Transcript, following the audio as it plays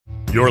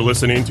You're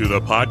listening to the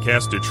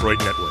Podcast Detroit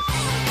Network.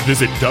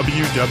 Visit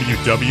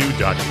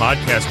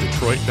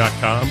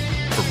www.podcastdetroit.com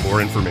for more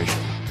information.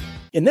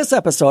 In this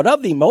episode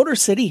of the Motor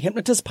City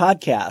Hypnotist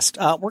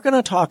Podcast, we're going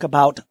to talk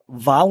about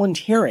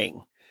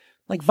volunteering,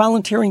 like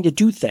volunteering to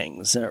do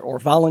things or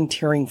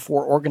volunteering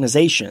for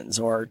organizations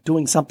or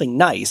doing something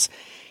nice.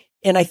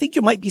 And I think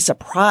you might be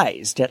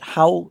surprised at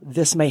how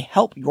this may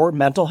help your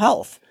mental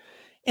health.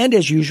 And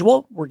as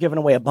usual, we're giving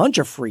away a bunch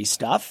of free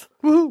stuff.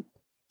 Woohoo!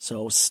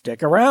 So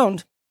stick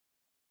around.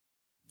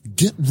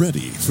 Get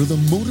ready for the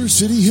Motor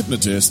City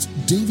Hypnotist,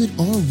 David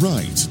R.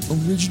 Wright,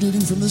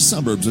 originating from the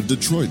suburbs of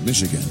Detroit,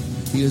 Michigan.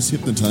 He has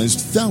hypnotized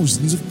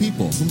thousands of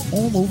people from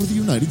all over the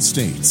United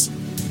States.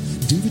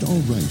 David R.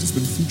 Wright has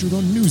been featured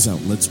on news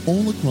outlets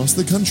all across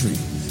the country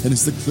and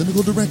is the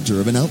clinical director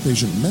of an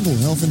outpatient mental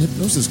health and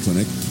hypnosis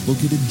clinic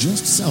located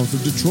just south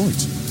of Detroit,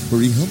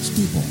 where he helps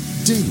people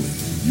daily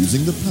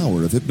using the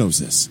power of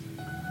hypnosis.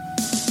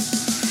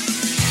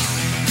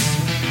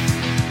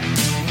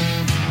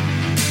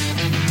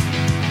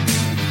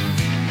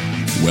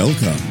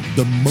 Welcome,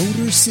 the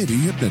Motor City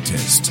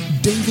Hypnotist,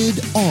 David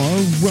R.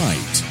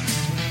 Wright.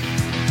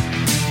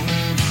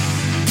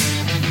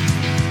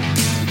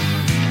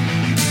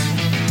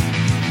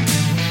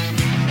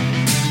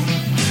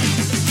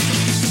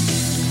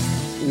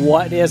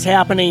 What is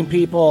happening,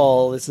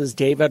 people? This is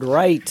David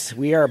Wright.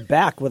 We are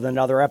back with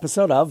another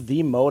episode of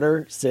the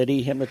Motor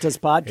City Hypnotist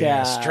Podcast.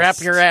 Yeah,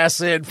 strap your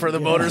ass in for the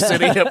Motor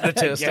City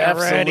Hypnotist. Get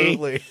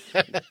Absolutely.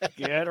 Ready.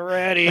 Get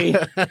ready.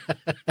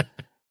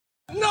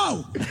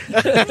 No!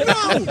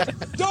 No!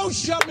 Don't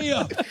shut me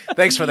up!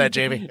 Thanks for that,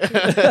 Jamie.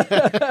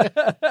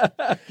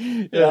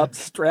 Yep,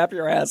 strap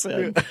your ass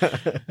in.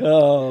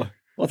 Oh.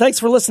 Well,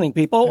 thanks for listening,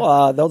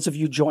 people. Those of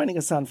you joining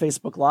us on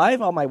Facebook Live,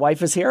 my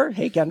wife is here.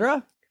 Hey,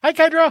 Kendra. Hi,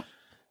 Kendra.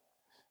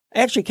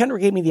 Actually, Kendra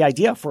gave me the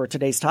idea for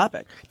today's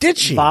topic. Did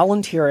she?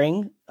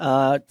 Volunteering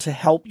to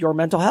help your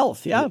mental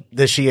health. Yeah.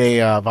 Is she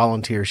a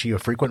volunteer? Is she a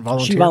frequent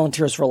volunteer? She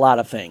volunteers for a lot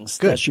of things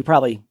Good. that she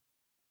probably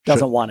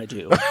doesn't want to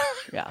do.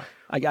 Yeah.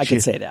 I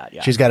can say that.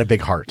 Yeah. She's got a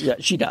big heart. Yeah,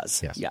 she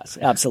does. Yes. Yes,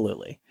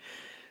 absolutely.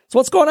 So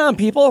what's going on,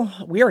 people?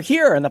 We are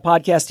here in the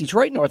Podcast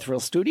Detroit Northville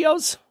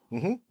studios.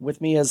 Mm-hmm. With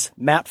me is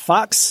Matt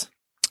Fox.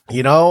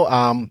 You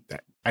know,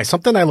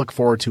 something I look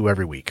forward to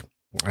every week.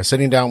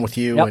 Sitting down with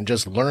you and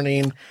just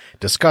learning,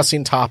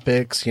 discussing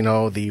topics. You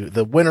know,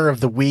 the winner of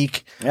the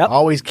week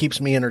always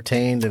keeps me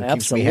entertained and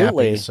keeps me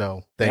happy.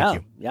 So thank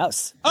you.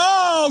 Yes.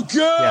 Oh,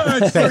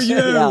 good for you.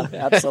 Yeah,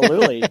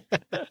 absolutely.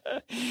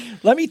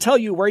 Let me tell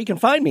you where you can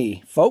find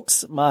me,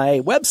 folks. My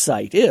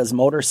website is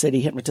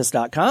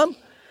motorcityhypnotist.com.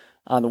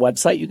 On the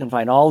website, you can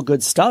find all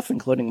good stuff,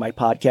 including my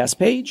podcast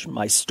page,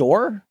 my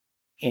store,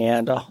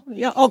 and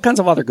all kinds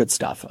of other good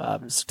stuff.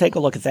 So take a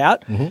look at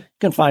that. Mm-hmm. You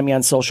can find me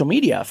on social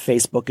media,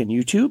 Facebook and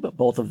YouTube.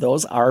 Both of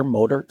those are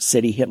Motor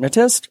City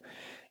Hypnotist.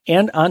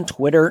 And on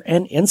Twitter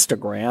and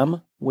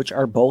Instagram, which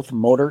are both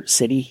Motor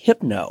City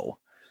Hypno.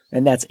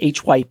 And that's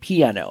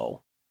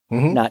HYPNO,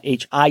 not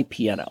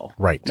HIPNO.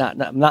 Right.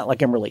 Not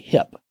like I'm really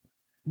hip.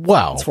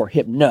 Wow. It's for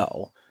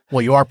hypno.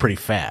 Well, you are pretty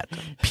fat.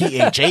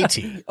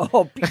 PHAT.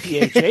 Oh,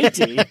 PHAT.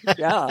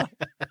 Yeah.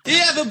 You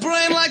have a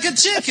brain like a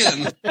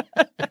chicken.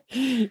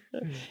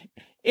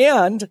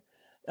 And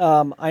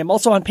I'm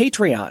also on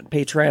Patreon.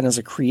 Patreon is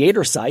a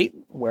creator site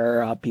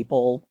where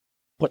people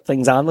put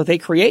things on that they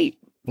create.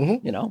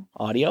 Mm-hmm. You know,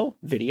 audio,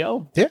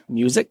 video,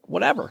 music,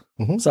 whatever.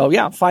 Mm-hmm.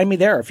 So, find me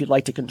there if you'd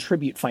like to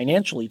contribute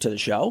financially to the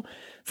show.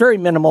 Very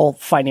minimal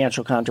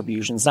financial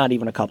contributions, not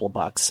even a couple of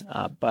bucks.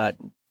 But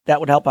that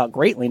would help out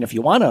greatly. And if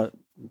you want to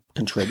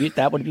contribute,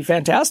 that would be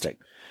fantastic.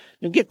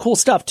 You can get cool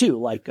stuff,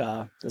 too, like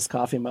this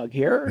coffee mug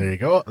here. There you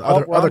go.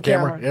 Other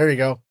camera. There you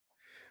go.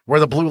 Where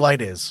the blue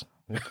light is.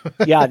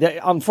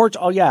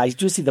 Unfortunately, I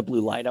do see the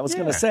blue light. I was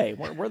going to say,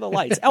 where are the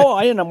lights?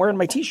 And I'm wearing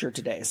my T-shirt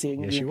today. So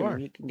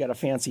you can get a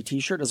fancy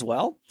T-shirt as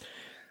well.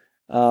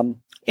 And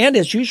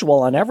as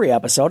usual, on every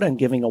episode, I'm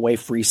giving away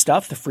free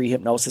stuff. The free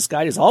hypnosis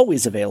guide is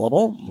always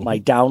available. Mm-hmm. My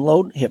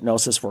download,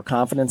 Hypnosis for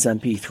Confidence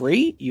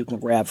MP3, you can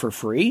grab for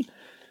free.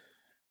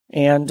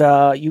 And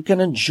you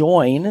can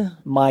join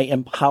my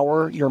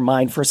Empower Your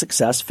Mind for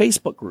Success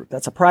Facebook group.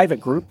 That's a private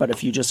group, but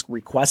if you just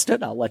request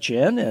it, I'll let you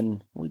in.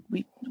 And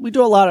we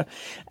do a lot of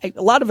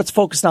it's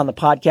focused on the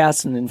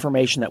podcast and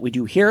information that we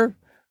do here.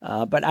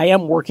 But I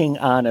am working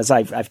on, as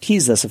I've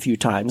teased this a few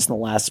times in the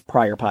last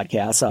prior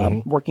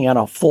podcasts, working on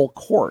a full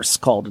course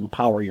called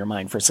Empower Your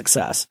Mind for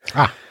Success,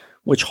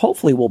 which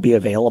hopefully will be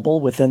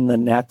available within the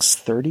next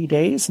 30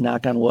 days.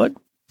 Knock on wood.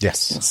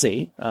 Yes. We'll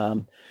see.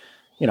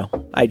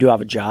 I do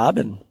have a job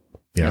and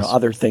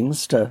other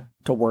things to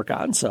work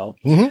on. So,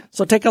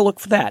 so take a look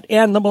for that.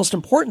 And the most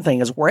important thing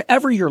is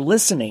wherever you're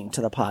listening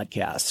to the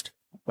podcast,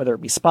 whether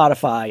it be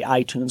Spotify,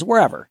 iTunes,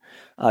 wherever,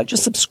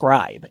 just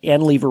subscribe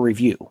and leave a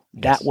review.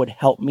 Yes. That would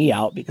help me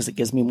out because it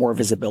gives me more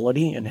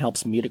visibility and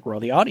helps me to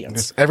grow the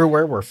audience. It's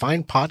everywhere where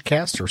fine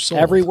podcasts are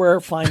sold. Everywhere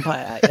fine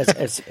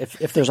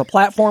if there's a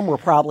platform, we're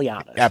probably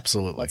on it.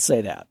 Absolutely. Let's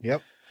say that.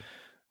 Yep.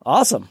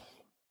 Awesome.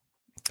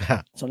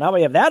 So now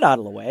we have that out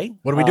of the way.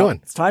 What are we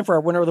doing? It's time for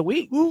our winner of the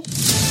week.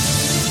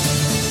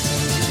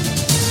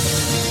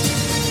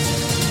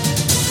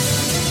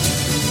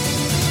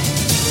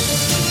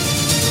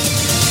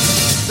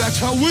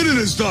 how winning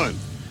is done.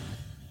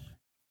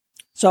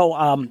 So,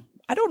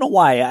 I don't know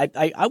why.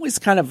 I always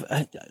kind of,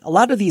 a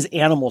lot of these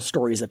animal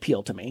stories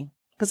appeal to me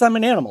because I'm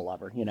an animal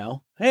lover, you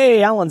know.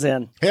 Hey, Alan's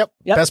in. Yep.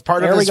 Best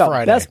part of his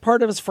Friday. Best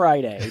part of his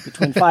Friday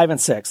between 5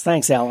 and 6.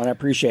 Thanks, Alan. I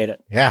appreciate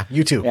it. Yeah,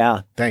 you too.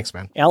 Yeah. Thanks,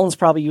 man. Alan's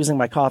probably using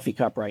my coffee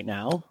cup right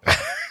now.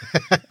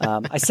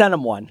 I sent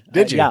him one.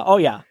 Did you? Yeah. Oh,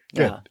 yeah.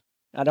 Good. Yeah.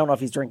 I don't know if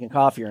he's drinking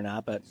coffee or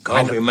not, but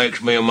Coffee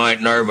makes me a mite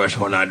nervous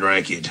when I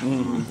drink it.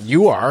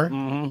 You are.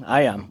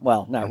 I am.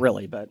 Well, not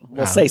really, but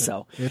we'll say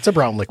so. It's a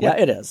brown liquid.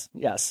 Yeah, it is.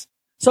 Yes.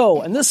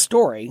 So in this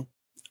story,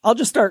 I'll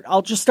just start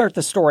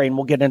the story and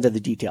we'll get into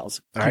the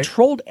details. All right.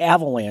 Controlled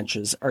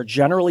avalanches are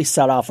generally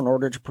set off in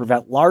order to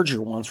prevent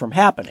larger ones from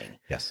happening.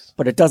 Yes.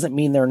 But it doesn't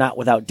mean they're not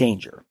without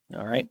danger.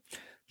 All right.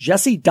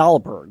 Jesse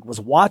Dahlberg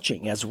was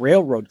watching as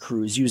railroad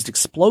crews used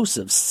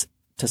explosives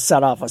to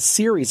set off a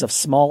series of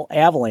small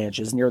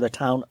avalanches near the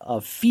town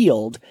of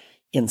Field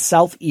in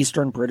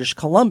southeastern British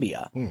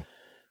Columbia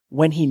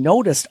when he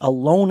noticed a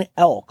lone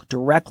elk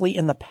directly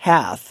in the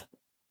path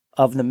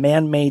of the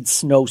man-made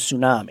snow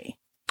tsunami.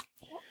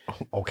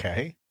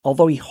 Okay.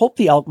 Although he hoped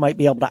the elk might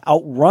be able to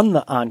outrun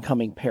the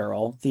oncoming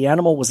peril, the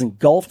animal was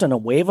engulfed in a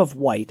wave of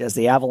white as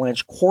the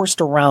avalanche coursed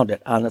around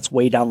it on its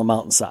way down the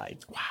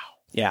mountainside. Wow.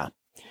 Yeah.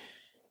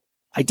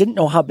 I didn't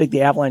know how big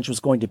the avalanche was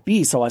going to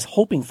be, so I was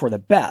hoping for the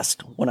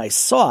best. When I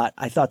saw it,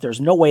 I thought there's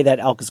no way that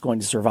elk is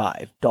going to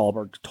survive,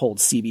 Dahlberg told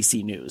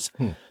CBC News.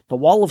 The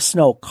wall of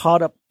snow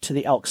caught up to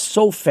the elk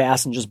so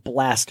fast and just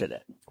blasted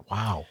it.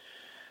 Wow.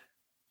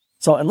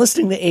 So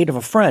enlisting the aid of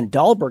a friend,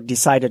 Dahlberg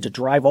decided to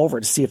drive over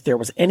to see if there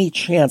was any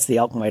chance the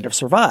elk might have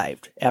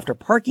survived. After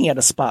parking at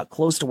a spot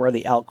close to where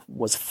the elk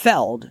was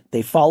felled,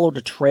 they followed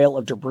a trail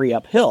of debris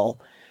uphill.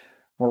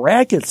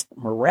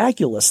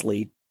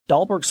 Miraculously,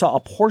 Dahlberg saw a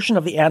portion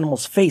of the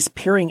animal's face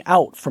peering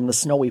out from the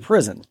snowy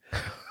prison.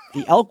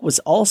 The elk was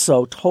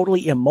also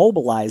totally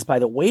immobilized by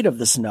the weight of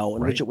the snow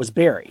in which it was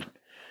buried.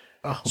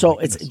 Oh, so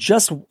it's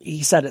just,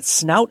 he said its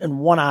snout and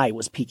one eye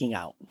was peeking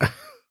out.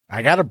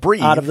 I got to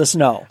breathe. Out of the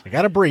snow. I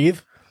got to breathe.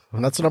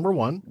 And that's number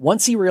one.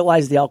 Once he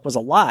realized the elk was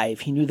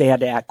alive, he knew they had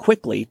to act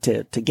quickly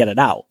to get it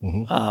out.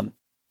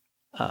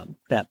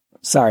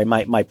 Sorry,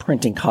 my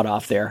printing cut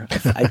off there.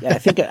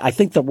 I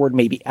think the word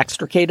may be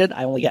extricated.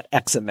 I only got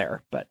X in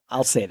there, but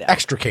I'll say that.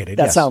 Extricated.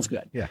 That yes. sounds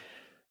good. Yeah.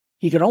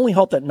 He could only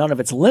hope that none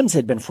of its limbs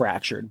had been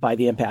fractured by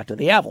the impact of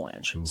the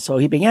avalanche. So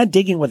he began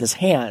digging with his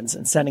hands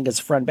and sending his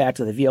friend back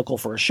to the vehicle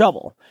for a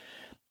shovel.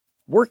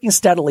 Working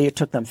steadily, it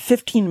took them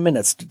 15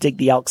 minutes to dig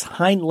the elk's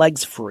hind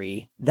legs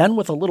free. Then,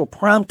 with a little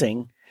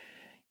prompting,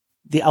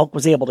 the elk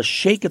was able to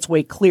shake its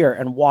way clear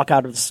and walk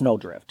out of the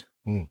snowdrift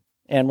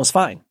and was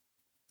fine.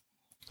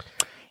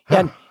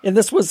 And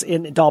this was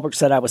Dahlberg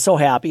said, I was so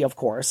happy, of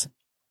course.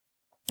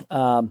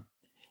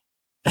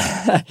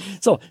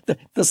 So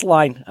this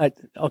line,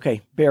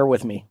 okay, bear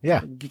with me.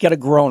 Yeah. You got a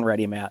groan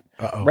ready, Matt.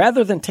 Uh-oh.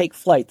 Rather than take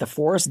flight, the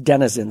forest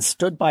denizens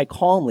stood by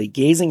calmly,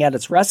 gazing at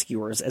its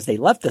rescuers as they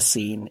left the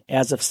scene,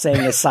 as if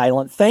saying a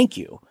silent thank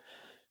you,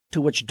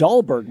 to which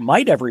Dahlberg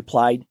might have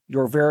replied,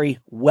 "You're very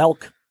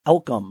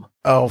welcome."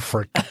 Oh,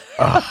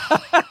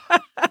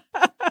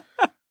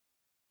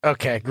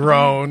 okay,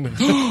 groan.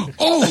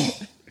 Oh,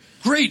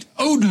 great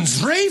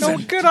Odin's raven. Oh,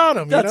 good on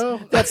him,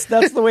 That's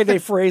the way they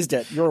phrased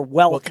it. You're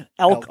welcome.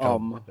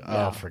 Oh,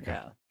 Yeah,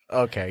 forgot. Yeah.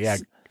 Okay, yeah.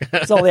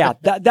 So yeah,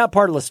 that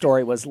part of the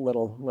story was a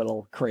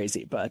little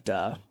crazy, but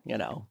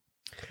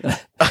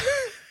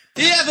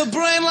You have a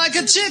brain like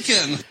a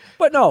chicken.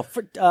 But no,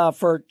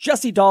 for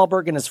Jesse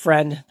Dahlberg and his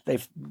friend,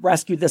 they've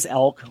rescued this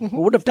elk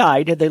who would have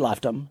died had they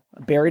left him,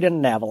 buried in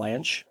an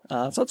avalanche.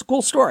 So it's a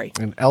cool story.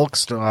 And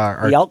elks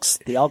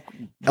the elk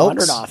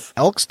wandered off.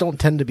 Elks don't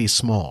tend to be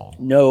small.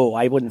 No,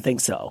 I wouldn't think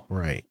so.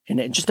 Right.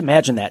 And just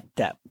imagine that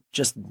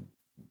just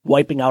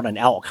wiping out an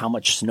elk, how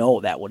much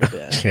snow that would have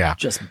been. Yeah.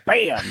 Just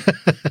bam,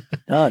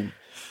 done.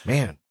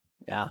 Man.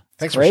 Yeah.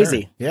 Thanks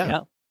crazy. For sharing. Yeah.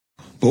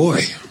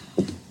 Boy,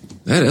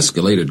 that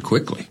escalated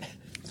quickly.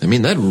 I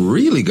mean, that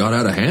really got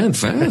out of hand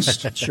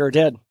fast. It sure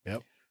did.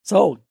 Yep.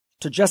 So,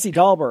 to Jesse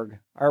Dahlberg,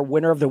 our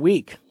winner of the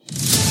week.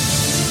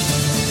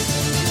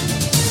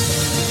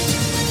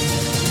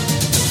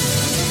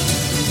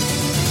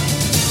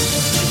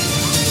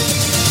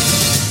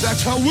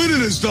 That's how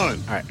winning is done.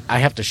 All right. I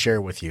have to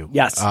share with you.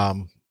 Yes.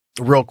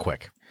 Real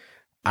quick.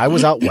 I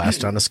was out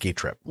west on a ski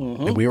trip.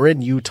 And we were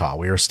in Utah.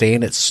 We were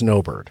staying at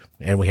Snowbird,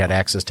 and we had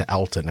access to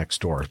Alta next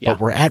door. Yeah.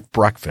 But we're at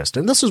breakfast,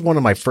 and this is one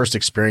of my first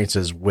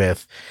experiences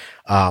with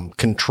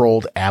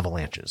controlled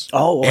avalanches.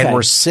 Oh, okay. And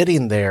we're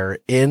sitting there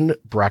in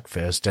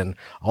breakfast, and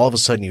all of a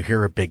sudden you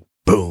hear a big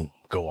boom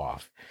go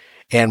off.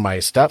 And my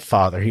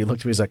stepfather, he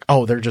looked at me, he's like,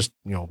 oh, they're just,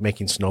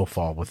 making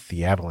snowfall with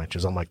the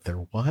avalanches. I'm like, they're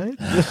what?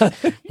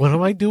 What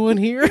am I doing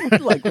here?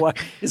 Like, what?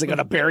 Is it going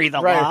to bury the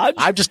Right. lodge?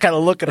 I'm just kind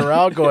of looking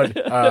around going,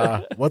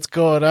 what's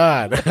going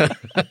on?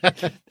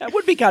 That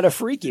would be kind of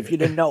freaky if you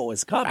didn't know it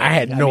was coming. I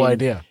had no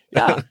idea.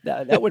 Yeah,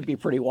 that would be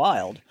pretty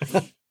wild.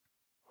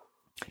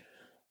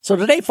 So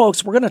today,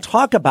 folks, we're going to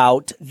talk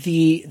about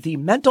the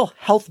mental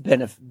health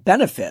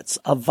benefits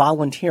of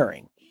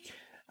volunteering.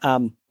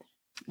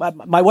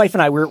 my wife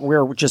and I, we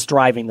were just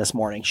driving this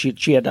morning.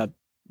 She had to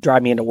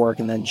drive me into work,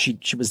 and then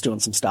she was doing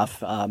some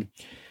stuff.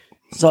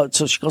 So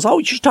she goes, "Oh,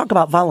 you should talk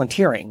about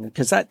volunteering,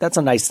 because that's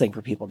a nice thing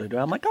for people to do."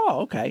 I'm like,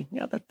 "Oh, okay.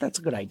 Yeah, that's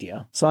a good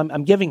idea." So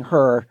I'm giving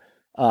her,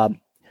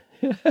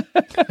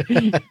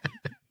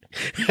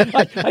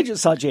 I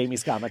just saw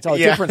Jamie's comments. Oh,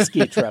 different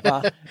ski trip,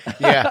 huh?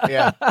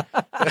 Yeah.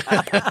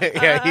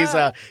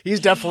 Yeah, he's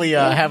definitely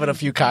having a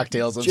few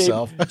cocktails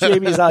himself.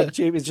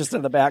 Jamie's just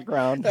in the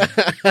background.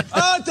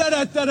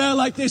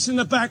 Like this in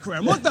the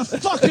background. What the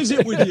fuck is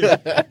it with you?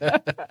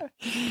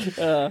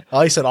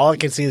 He said, all I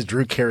can see is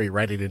Drew Carey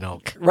riding an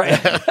elk. Right.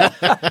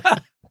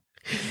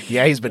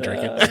 Yeah, he's been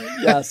drinking.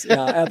 Yes,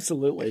 yeah,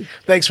 absolutely.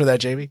 Thanks for that,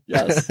 Jamie.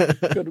 Yes,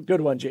 good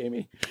one,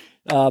 Jamie.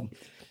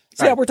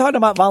 We're talking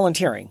about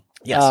volunteering.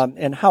 Yes.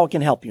 And how it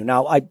can help you.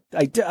 Now, I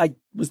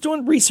was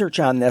doing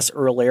research on this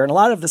earlier, and a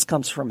lot of this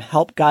comes from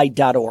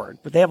helpguide.org,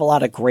 but they have a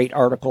lot of great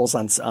articles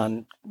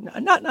on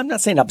I'm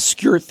not saying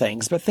obscure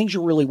things, but things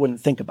you really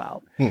wouldn't think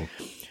about.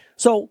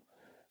 So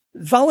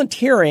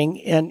volunteering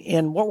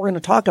and what we're going to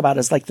talk about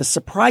is like the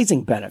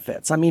surprising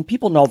benefits. I mean,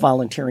 people know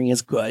volunteering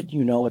is good.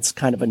 You know, it's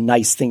kind of a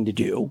nice thing to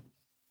do.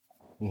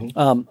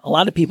 A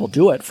lot of people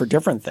do it for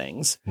different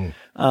things.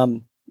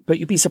 But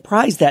you'd be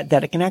surprised that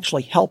it can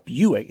actually help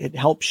you. It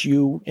helps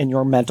you in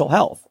your mental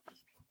health.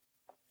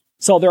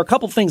 So there are a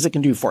couple things it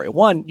can do for you.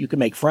 One, you can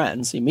make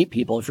friends. You meet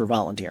people if you're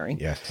volunteering.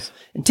 Yes.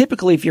 And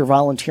typically if you're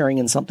volunteering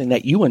in something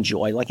that you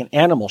enjoy, like an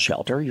animal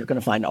shelter, you're going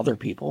to find other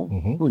people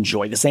who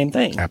enjoy the same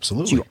thing.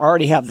 Absolutely. So you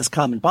already have this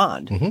common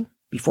bond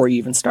before you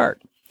even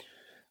start.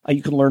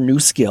 You can learn new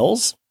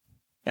skills,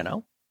 you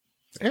know.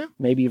 Yeah.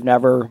 Maybe you've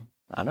never,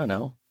 I don't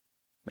know.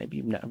 Maybe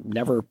you've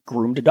never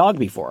groomed a dog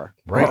before,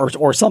 right?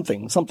 Or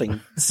something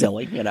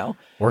silly, you know,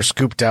 or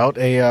scooped out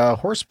a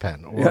horse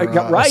pen, or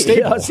right? A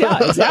stable. Yes, yeah,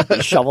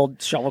 exactly.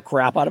 shovel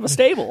crap out of a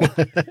stable.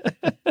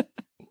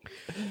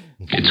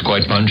 It's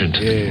quite pungent.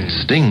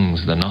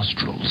 Stings the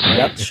nostrils.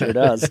 Yep, sure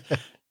does.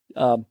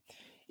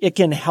 It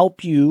can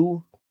help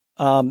you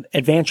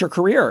advance your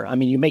career. I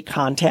mean, you make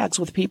contacts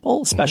with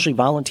people, especially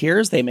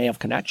volunteers. They may have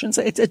connections.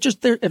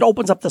 It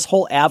opens up this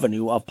whole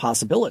avenue of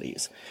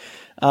possibilities.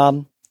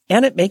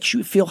 And it makes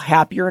you feel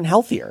happier and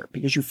healthier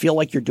because you feel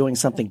like you're doing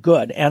something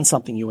good and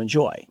something you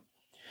enjoy.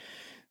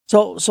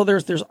 So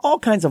there's all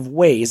kinds of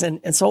ways.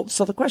 And so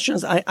the question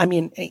is, I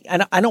mean,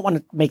 and I don't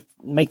want to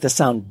make this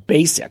sound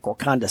basic or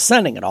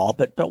condescending at all,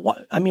 but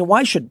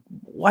why should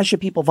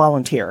people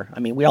volunteer? I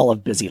mean, we all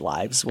have busy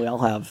lives. We all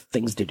have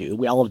things to do.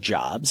 We all have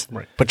jobs.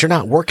 Right. But you're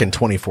not working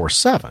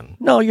 24/7.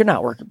 No, you're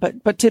not working.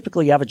 But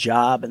typically you have a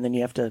job, and then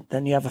you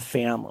have a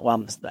family.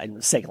 Well,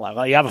 I'm saying like,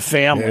 well, you have a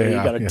family you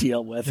got to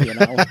deal with, you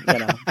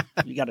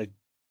got to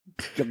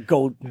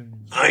go.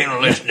 I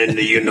ain't listening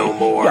to you no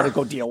more. You got to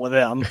go deal with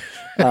them.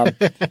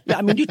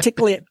 I mean, you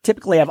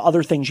typically have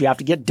other things you have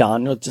to get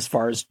done, as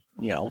far as,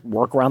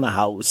 work around the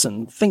house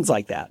and things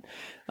like that.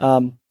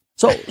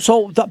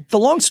 So the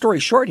long story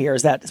short here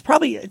is that it's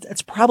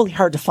probably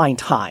hard to find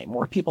time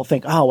where people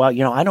think, oh,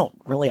 well, I don't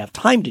really have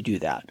time to do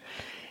that.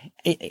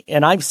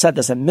 And I've said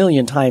this a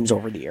million times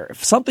over the year.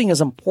 If something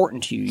is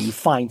important to you, you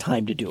find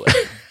time to do it.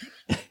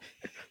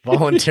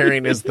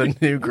 Volunteering is the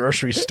new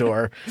grocery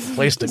store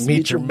place to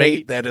meet your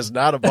mate that is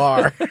not a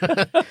bar.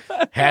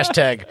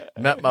 Hashtag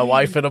met my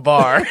wife in a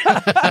bar.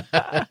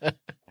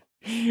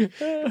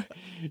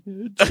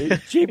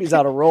 Jamie's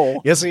on a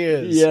roll. Yes, he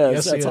is.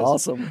 Yes, that's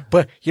awesome.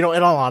 But, in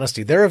all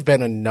honesty, there have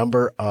been a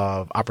number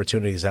of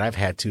opportunities that I've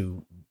had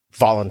to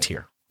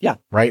volunteer. Yeah.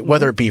 Right.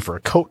 Whether it be for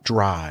a coat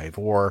drive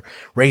or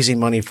raising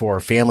money for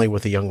a family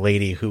with a young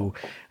lady who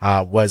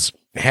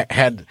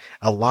had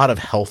a lot of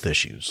health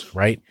issues.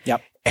 Right.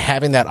 Yep.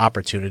 Having that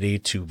opportunity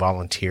to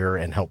volunteer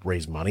and help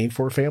raise money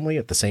for a family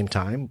at the same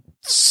time,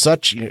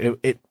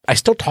 I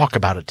still talk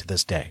about it to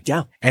this day.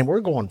 Yeah. And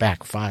we're going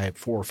back 4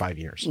 or 5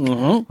 years.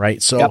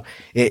 Right. So yep.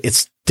 it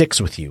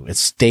sticks with you. It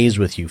stays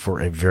with you for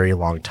a very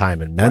long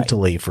time. And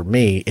mentally, for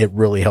me, it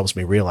really helps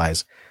me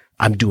realize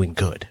I'm doing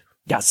good.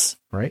 Yes.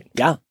 Right.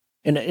 Yeah.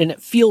 And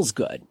it feels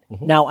good.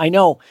 Now I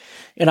know,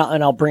 and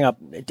I'll bring up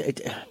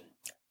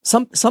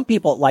some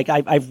people, like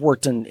I've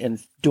worked in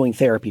doing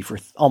therapy for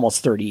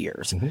almost 30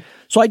 years.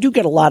 So I do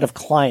get a lot of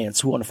clients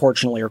who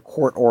unfortunately are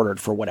court ordered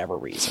for whatever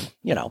reason,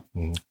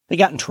 they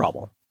got in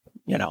trouble,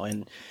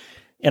 and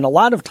a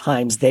lot of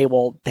times they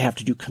have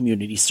to do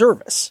community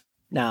service.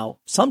 Now,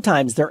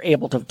 sometimes they're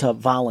able to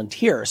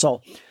volunteer.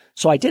 So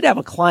I did have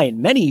a client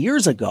many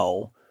years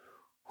ago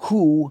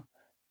who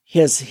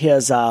his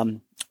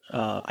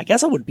I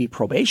guess it would be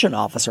probation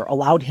officer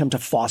allowed him to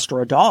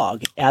foster a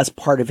dog as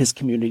part of his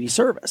community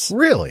service.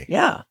 Really?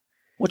 Yeah.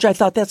 Which I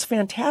thought that's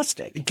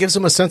fantastic. It gives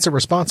him a sense of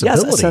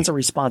responsibility. Yes, a sense of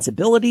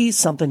responsibility,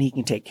 something he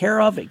can take care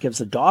of. It gives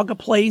the dog a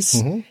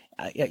place.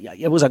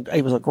 It was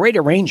a great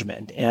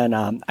arrangement.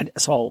 And,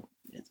 so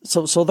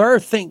there are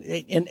things,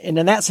 and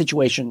in that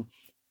situation,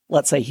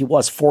 let's say he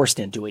was forced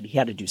into it. He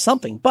had to do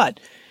something, but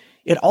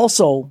it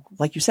also,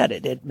 like you said,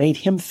 it made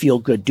him feel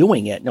good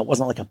doing it. And it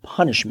wasn't like a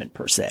punishment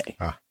per se.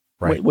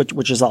 Right.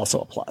 which is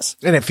also a plus.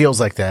 And it feels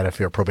like that if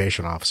your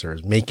probation officer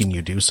is making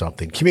you do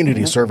something,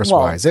 community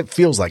service-wise, it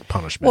feels like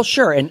punishment. Well,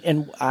 sure.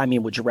 And I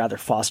mean, would you rather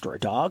foster a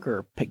dog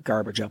or pick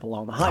garbage up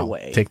along the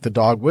highway? I'll take the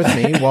dog with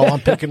me while I'm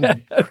picking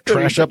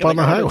trash up on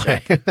the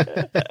highway.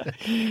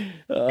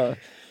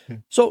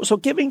 So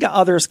giving to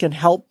others can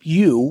help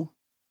you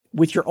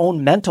with your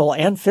own mental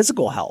and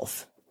physical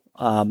health.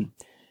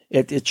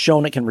 It's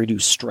shown it can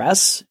reduce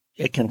stress.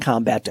 It can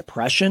combat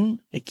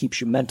depression. It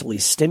keeps you mentally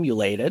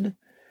stimulated.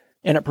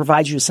 And it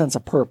provides you a sense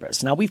of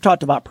purpose. Now, we've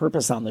talked about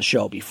purpose on the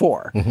show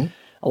before. Mm-hmm.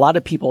 A lot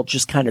of people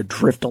just kind of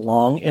drift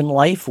along in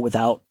life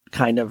without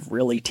kind of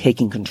really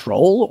taking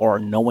control or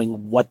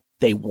knowing what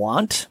they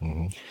want.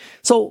 Mm-hmm.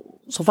 So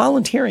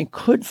volunteering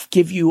could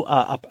give you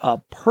a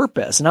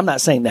purpose. And I'm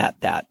not saying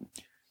that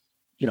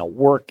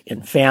work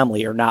and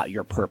family are not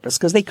your purpose,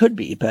 because they could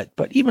be, but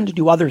even to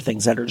do other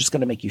things that are just going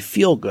to make you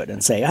feel good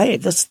and say, hey,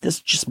 this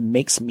just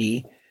makes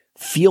me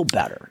feel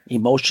better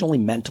emotionally,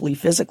 mentally,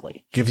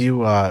 physically. Give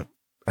you a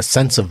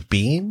sense of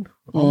being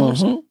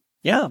almost. Mm-hmm.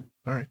 Yeah.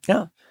 All right.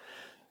 Yeah.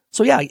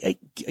 So yeah,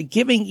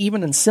 giving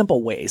even in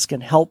simple ways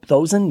can help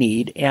those in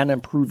need and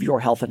improve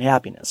your health and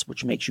happiness,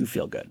 which makes you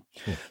feel good.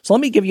 So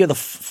let me give you the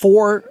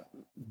 4,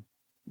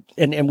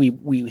 and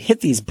we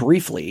hit these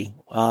briefly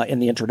in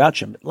the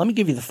introduction, but let me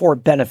give you the 4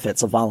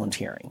 benefits of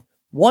volunteering.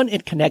 1,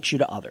 it connects you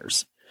to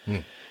others.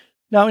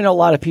 Now, a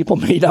lot of people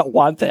may not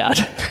want that.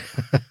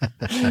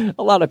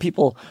 A lot of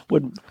people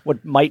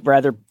might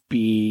rather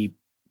be,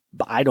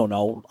 I don't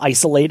know,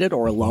 isolated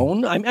or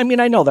alone. I mean,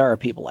 I know there are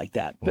people like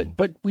that,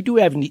 but we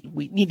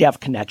need to have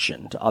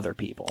connection to other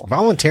people.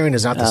 Volunteering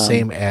is not the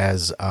same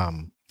as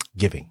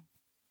giving.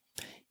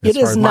 It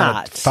is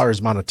not. As far as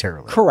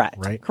monetarily. Correct.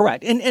 Right.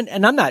 Correct.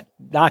 And I'm not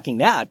knocking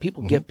that.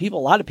 A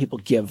lot of people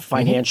give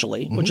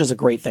financially, which is a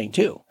great thing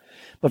too.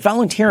 But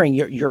volunteering,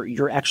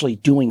 you're actually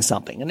doing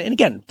something. And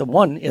again, the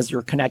one is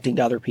you're connecting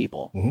to other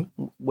people,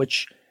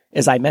 which,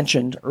 as I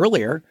mentioned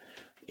earlier,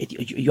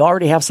 you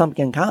already have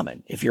something in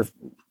common. If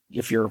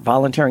you're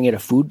volunteering at a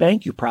food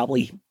bank, you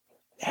probably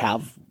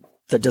have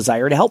the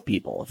desire to help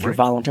people. If you're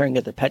volunteering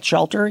at the pet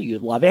shelter, you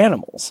love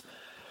animals.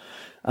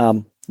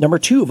 Number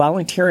 2,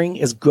 volunteering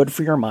is good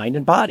for your mind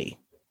and body.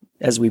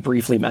 As we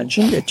briefly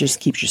mentioned, it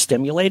just keeps you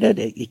stimulated.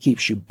 It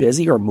keeps you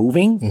busy or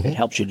moving. It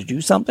helps you to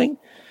do something.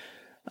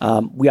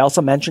 We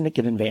also mentioned it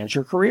can advance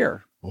your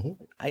career.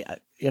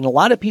 And a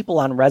lot of people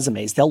on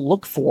resumes, they'll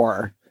look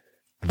for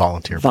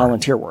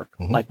volunteer work.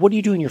 Like, what do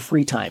you do in your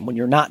free time when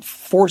you're not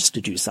forced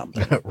to do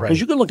something?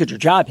 Because you can look at your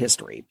job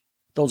history.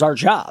 Those are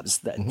jobs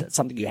that's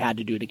something you had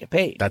to do to get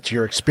paid. That's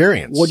your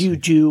experience. What do you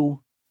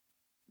do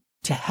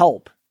to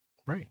help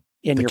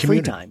in your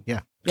free time?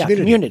 Yeah.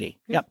 Community.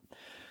 Yep.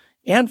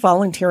 And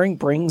volunteering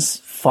brings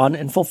fun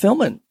and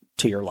fulfillment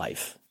to your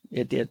life.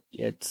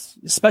 It's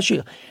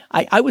especially,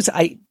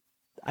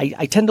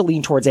 I tend to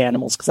lean towards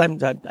animals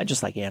because I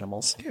just like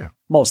animals. Yeah.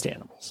 Most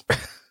animals.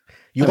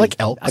 You like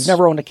elks? I've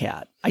never owned a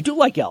cat. I do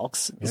like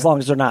elks as long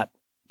as they're not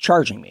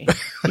charging me,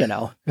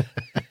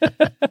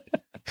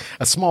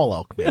 A small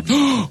elk.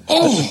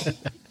 Oh,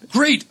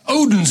 great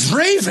Odin's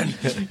raven.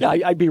 Yeah,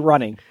 I'd be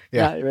running.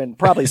 Yeah. And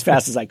probably as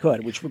fast as I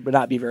could, which would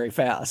not be very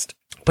fast.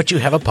 But you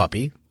have a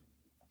puppy.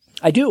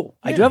 I do.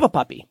 I do have a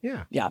puppy.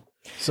 Yeah. Yeah.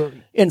 So,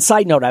 and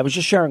side note, I was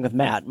just sharing with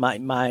Matt,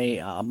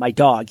 my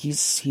dog,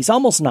 he's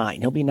almost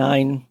 9. He'll be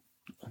 9.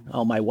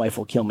 Oh, my wife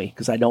will kill me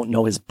because I don't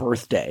know his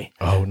birthday.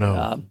 Oh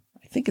no.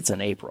 I think it's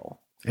in April.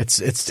 It's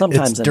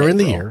sometimes it's during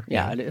April. the year.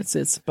 Yeah,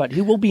 but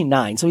he will be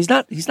 9. So he's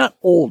not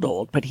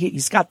old, but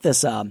he's got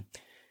this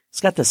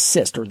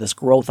cyst or this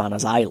growth on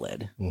his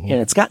eyelid, and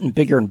it's gotten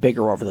bigger and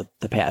bigger over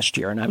the past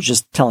year. And I was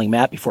just telling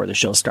Matt before the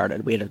show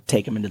started, we had to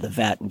take him into the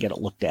vet and get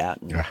it looked at.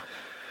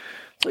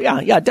 So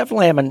yeah,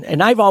 definitely am.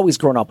 And I've always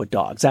grown up with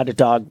dogs. I had a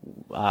dog.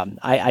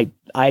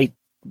 I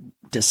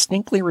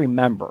distinctly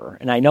remember,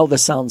 and I know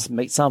this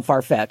might sound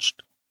far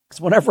fetched, because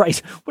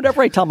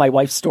whenever I tell my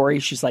wife's story,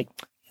 she's like,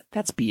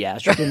 "That's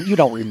BS. You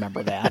don't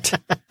remember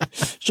that."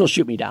 She'll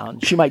shoot me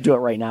down. She might do it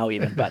right now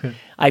even. But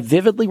I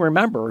vividly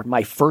remember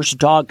my first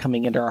dog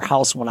coming into our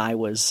house when I'm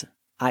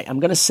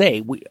going to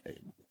say,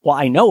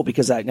 I know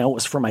because I know it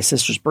was for my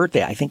sister's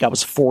birthday. I think I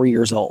was 4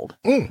 years old.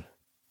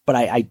 But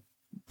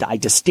I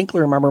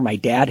distinctly remember my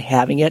dad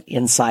having it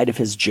inside of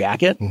his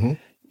jacket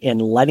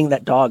and letting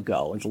that dog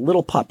go. It's a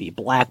little puppy,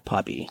 black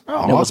puppy.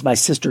 And it was my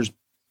sister's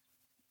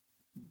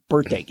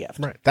birthday gift.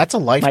 Right. That's a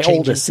my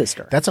oldest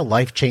sister. That's a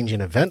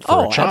life-changing event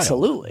for a child.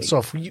 Absolutely. So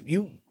if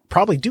you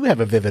probably do have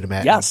a vivid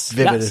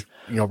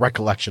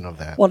recollection of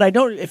that. Well, I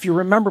don't. If you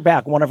remember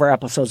back one of our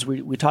episodes,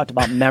 we talked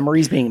about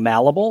memories being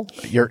malleable.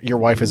 Your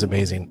wife is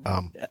amazing.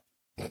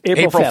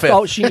 April 5th.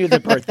 Oh, she knew the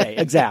birthday.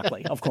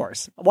 Exactly. Of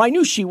course. Well, I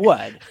knew she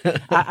would.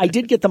 I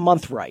did get the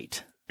month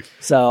right.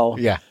 So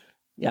yeah,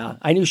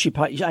 I knew she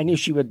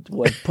would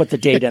put the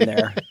date in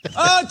there.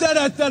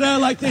 Da-da-da-da,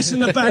 like this in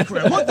the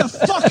background. What the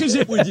fuck is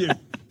it with you?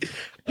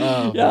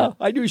 Yeah,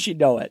 I knew she'd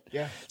know it.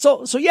 Yeah.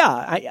 So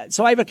I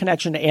have a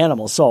connection to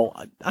animals. So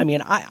I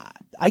mean,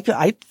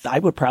 I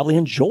would probably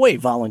enjoy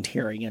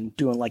volunteering and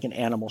doing like an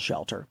animal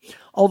shelter.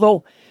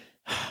 Although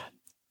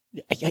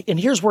and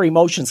here's where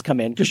emotions come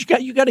in, because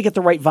you got to get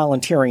the right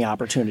volunteering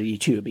opportunity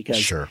too,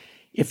 because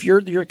if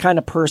you're kind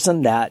of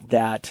person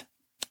that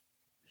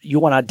you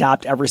want to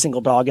adopt every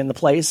single dog in the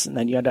place, and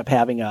then you end up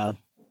having a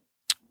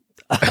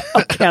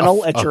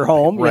kennel at your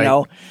home, you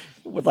know,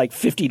 with like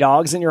 50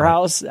 dogs in your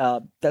house,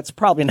 that's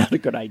probably not a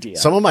good idea.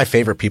 Some of my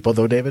favorite people,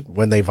 though, David,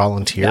 when they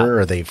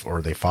volunteer or they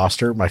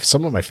foster,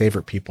 some of my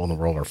favorite people in the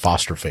world are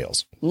foster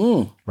fails.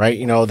 Right?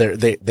 You know,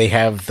 they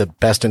have the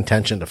best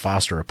intention to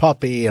foster a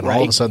puppy, and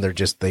all of a sudden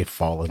they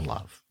fall in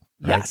love.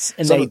 Right? Yes,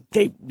 and so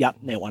they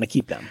want to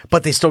keep them,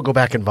 but they still go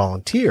back and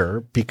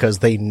volunteer because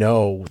they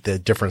know the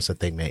difference that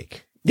they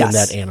make in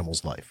that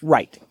animal's life.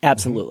 Right?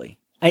 Absolutely.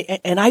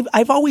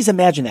 I've always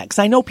imagined that, because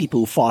I know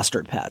people who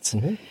fostered pets,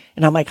 and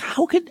I'm like,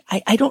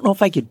 I don't know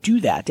if I could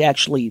do that, to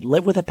actually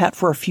live with a pet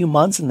for a few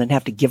months and then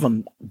have to give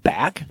them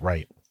back.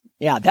 Right.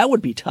 Yeah, that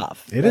would be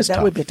tough.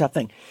 That would be a tough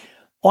thing.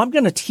 Oh, I'm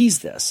going to tease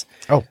this.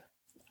 Oh,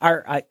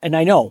 and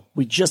I know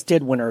we just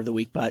did winner of the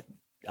week, but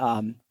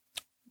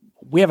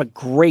we have a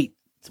great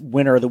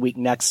winner of the week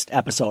next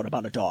episode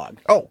about a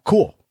dog. Oh,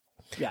 cool.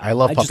 Yeah, I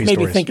love puppy stories. Just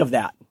made me think of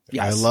that.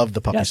 Yes. I love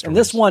the puppy stories. And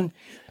this one.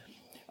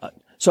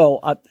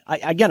 So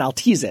I'll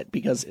tease it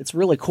because it's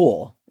really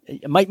cool.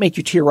 It might make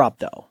you tear up,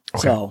 though.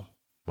 Okay. So,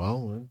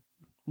 well,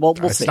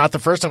 we'll it's see. not the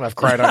first time I've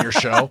cried on your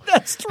show.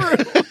 That's true.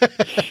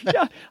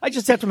 Yeah, I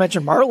just have to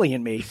mention Marley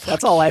and me.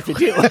 That's all I have to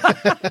do.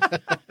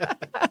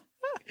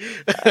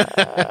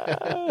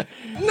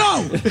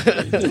 No,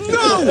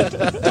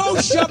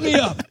 don't shut me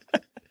up.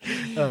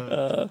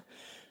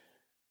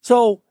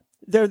 So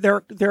there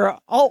are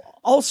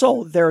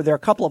a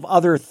couple of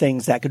other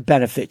things that could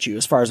benefit you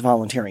as far as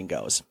volunteering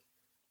goes.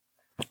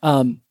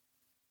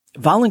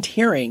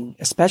 Volunteering,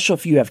 especially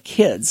if you have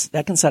kids,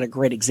 that can set a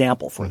great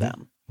example for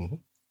them.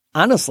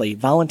 Honestly,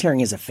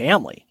 volunteering as a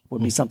family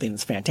would be something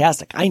that's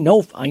fantastic. I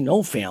know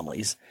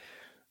families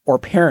or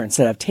parents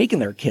that have taken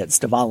their kids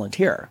to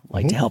volunteer,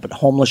 like to help at a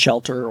homeless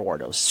shelter or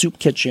to a soup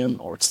kitchen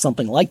or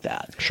something like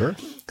that. Sure.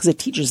 Because it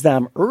teaches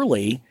them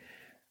early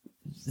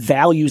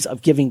values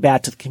of giving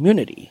back to the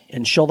community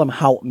and show them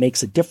how it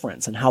makes a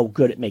difference and how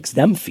good it makes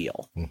them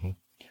feel.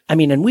 I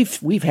mean, and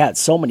we've had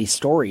so many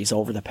stories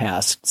over the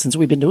past, since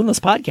we've been doing this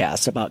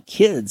podcast, about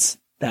kids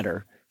that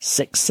are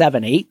 6,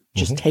 7, 8,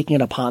 just taking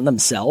it upon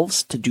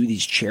themselves to do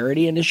these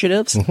charity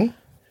initiatives.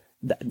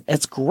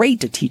 It's great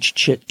to teach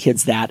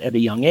kids that at a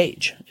young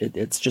age.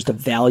 It's just a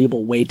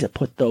valuable way to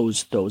put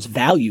those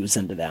values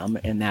into them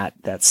and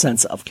that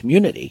sense of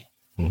community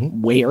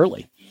way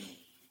early.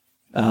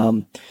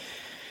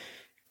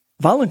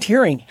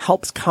 Volunteering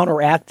helps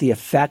counteract the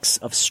effects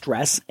of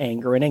stress,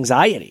 anger, and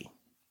anxiety.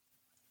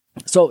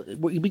 So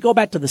we go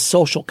back to the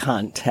social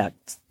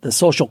contact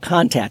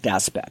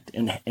aspect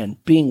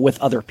and being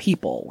with other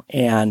people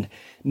and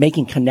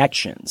making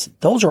connections.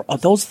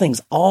 Those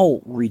things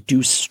all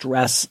reduce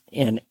stress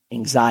and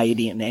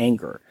anxiety and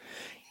anger.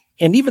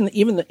 And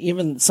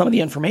even some of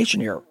the information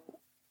here,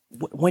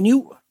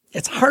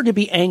 it's hard to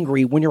be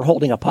angry when you're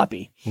holding a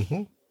puppy.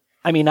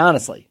 I mean,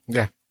 honestly.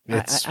 Yeah.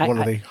 It's one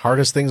of the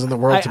hardest things in the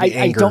world to be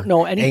angry. I don't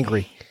know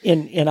angry.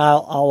 And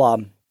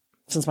I'll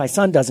since my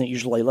son doesn't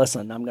usually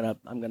listen, I'm gonna.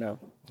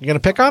 You gonna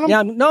pick on him?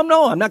 Yeah,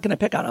 no, I'm not gonna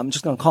pick on him. I'm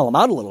just gonna call him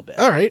out a little bit.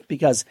 All right,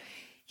 because,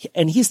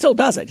 and he still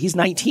does it. He's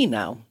 19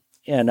 now,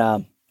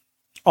 and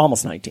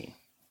almost 19.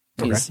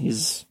 Okay. He's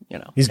he's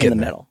in the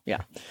middle.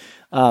 Yeah.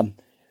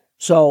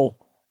 So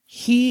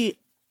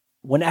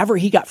whenever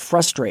he got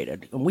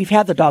frustrated, and we've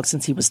had the dog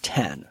since he was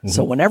 10.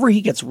 So whenever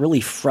he gets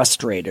really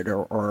frustrated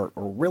or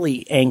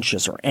really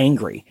anxious or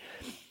angry,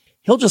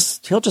 he'll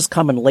just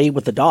come and lay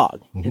with the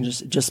dog and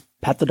just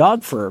pet the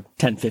dog for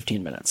 10,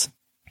 15 minutes.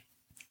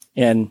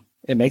 And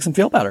it makes him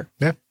feel better.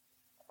 Yeah.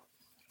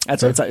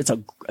 It's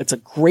a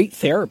great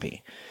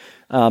therapy.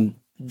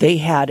 They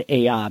had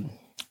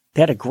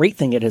a great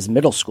thing at his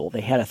middle school.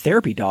 They had a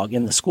therapy dog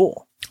in the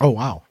school. Oh,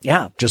 wow.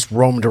 Yeah. Just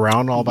roamed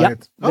around all by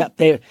it. Oh.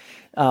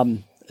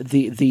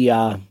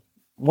 Yeah.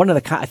 One of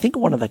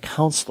the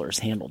counselors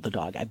handled the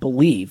dog, I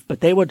believe,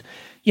 but they would,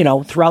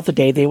 throughout the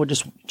day,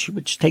 she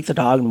would just take the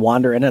dog and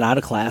wander in and out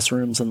of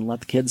classrooms and let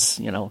the kids,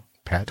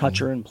 touch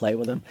her and play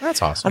with him.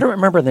 That's awesome. I don't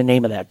remember the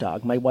name of that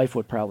dog. My wife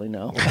would probably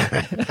know.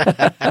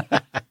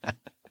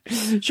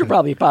 She'll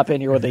probably pop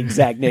in here with the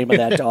exact name of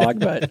that dog,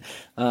 but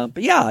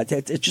yeah,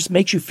 it just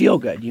makes you feel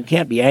good. You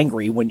can't be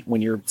angry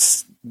when you're,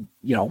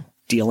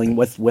 dealing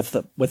with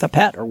a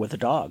pet or with a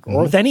dog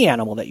or with any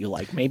animal that you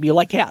like. Maybe you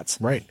like cats.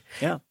 Right.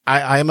 Yeah.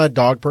 I'm a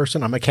dog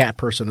person. I'm a cat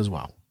person as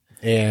well.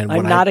 And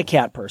I'm not a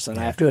cat person,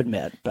 I have to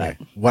admit, but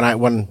when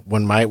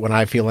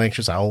I feel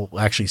anxious, I'll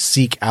actually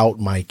seek out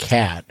my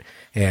cat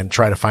and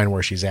try to find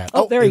where she's at.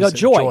 Oh, there you go.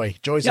 Joy.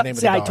 Joy's the name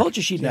of the dog. I told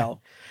you she'd know.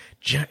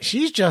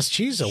 She's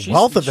a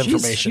wealth of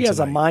information. She has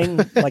a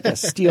mind like a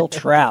steel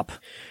trap.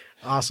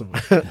 Awesome.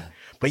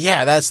 But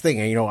yeah, that's the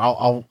thing.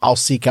 I'll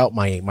seek out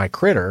my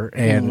critter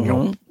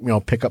and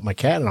pick up my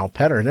cat and I'll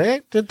pet her, and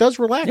it does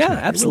relax. Yeah, me.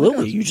 absolutely.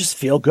 Really you just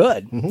feel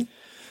good.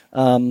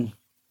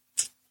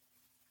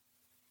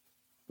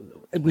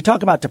 We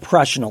talk about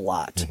depression a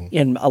lot,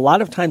 and a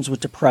lot of times with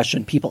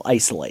depression, people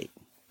isolate.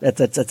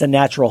 That's a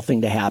natural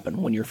thing to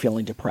happen when you're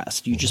feeling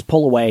depressed. You just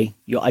pull away,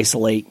 you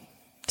isolate.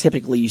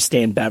 Typically, you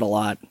stay in bed a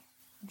lot.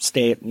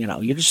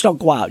 You just don't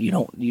go out. You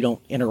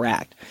don't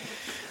interact.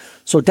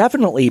 So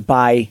definitely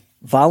by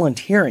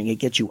volunteering, it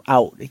gets you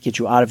out. It gets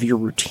you out of your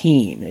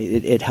routine.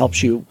 It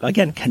helps you,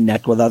 again,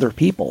 connect with other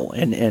people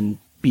and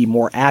be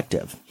more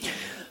active.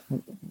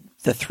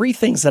 The 3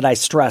 things that I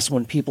stress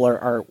when people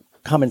are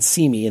come and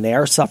see me and they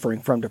are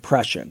suffering from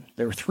depression,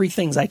 there are 3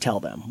 things I tell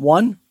them.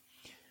 1,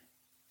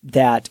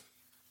 that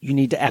you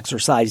need to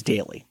exercise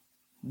daily,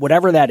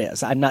 whatever that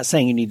is. I'm not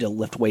saying you need to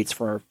lift weights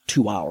for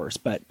 2 hours,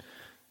 but,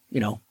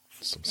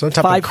 some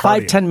type of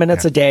 5-10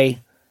 minutes a day,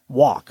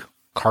 walk.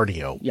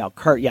 Cardio.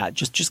 Yeah,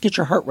 just get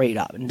your heart rate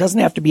up. And it doesn't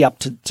have to be up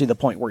to the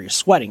point where you're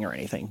sweating or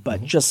anything,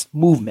 but just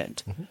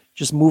movement.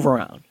 Just move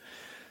around.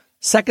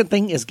 Second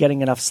thing is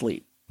getting enough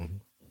sleep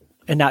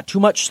and not too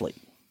much sleep.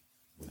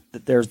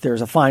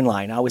 There's a fine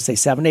line. I always say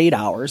 7 to 8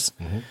 hours.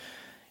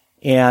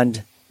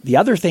 And the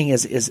other thing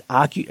is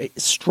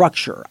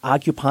structure,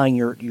 occupying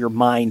your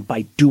mind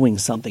by doing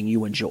something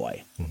you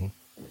enjoy.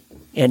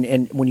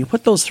 And when you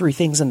put those 3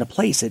 things into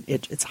place,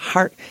 it's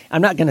hard.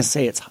 I'm not going to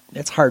say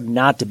it's hard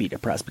not to be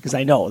depressed, because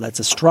I know that's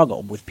a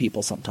struggle with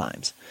people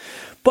sometimes.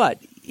 But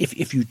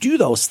if you do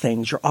those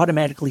things, you're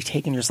automatically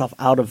taking yourself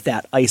out of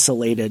that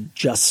isolated,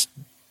 just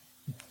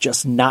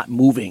not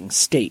moving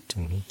state.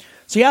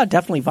 So yeah,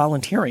 definitely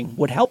volunteering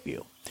would help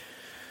you.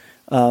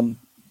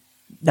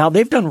 Now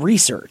they've done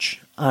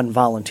research on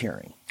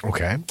volunteering.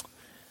 Okay.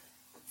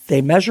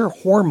 They measure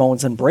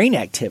hormones and brain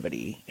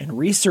activity, and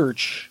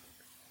research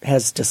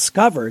has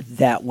discovered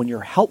that when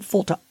you're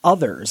helpful to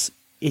others,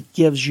 it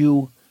gives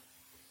you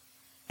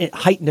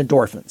heightened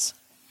endorphins.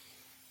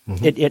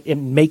 It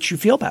makes you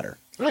feel better.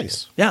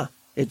 Nice. Yeah.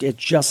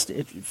 It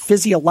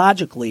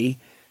physiologically,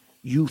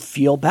 you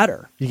feel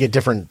better. You get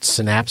different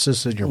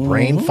synapses in your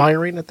brain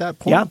firing at that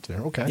point? Yeah.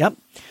 Okay. Yep.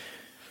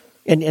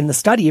 And the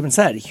study even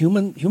said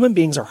human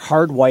beings are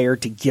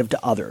hardwired to give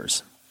to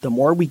others. The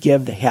more we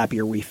give, the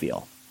happier we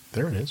feel.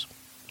 There it is.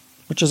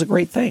 Which is a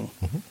great thing.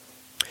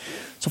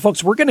 So,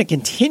 folks, we're going to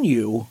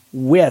continue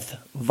with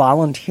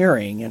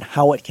volunteering and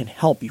how it can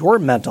help your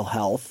mental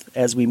health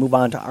as we move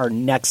on to our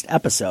next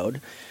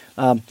episode.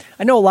 I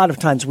know a lot of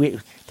times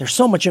there's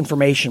so much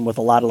information with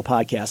a lot of the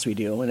podcasts we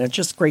do, and it's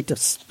just great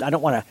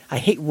to. I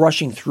hate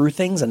rushing through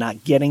things and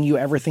not getting you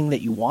everything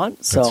that you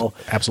want. So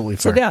that's absolutely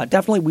fair. So yeah,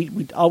 definitely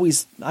we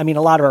always. I mean,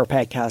 a lot of our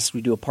podcasts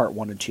we do a part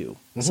 1 and 2.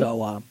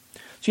 So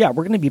yeah,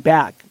 we're going to be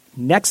back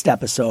next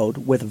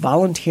episode with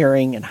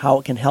volunteering and how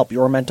it can help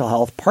your mental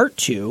health, part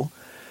 2.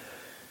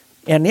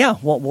 And yeah,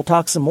 we'll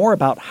talk some more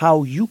about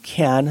how you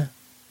can.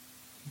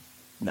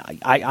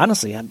 I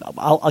honestly,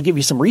 I'll give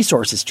you some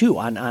resources too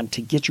on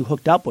to get you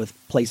hooked up with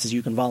places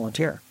you can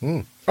volunteer.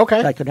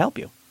 Okay, that could help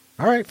you.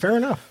 All right, fair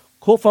enough.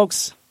 Cool,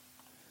 folks.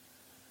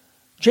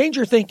 Change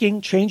your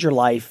thinking, change your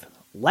life.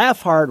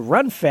 Laugh hard,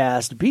 run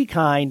fast, be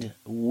kind.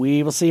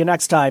 We will see you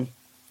next time.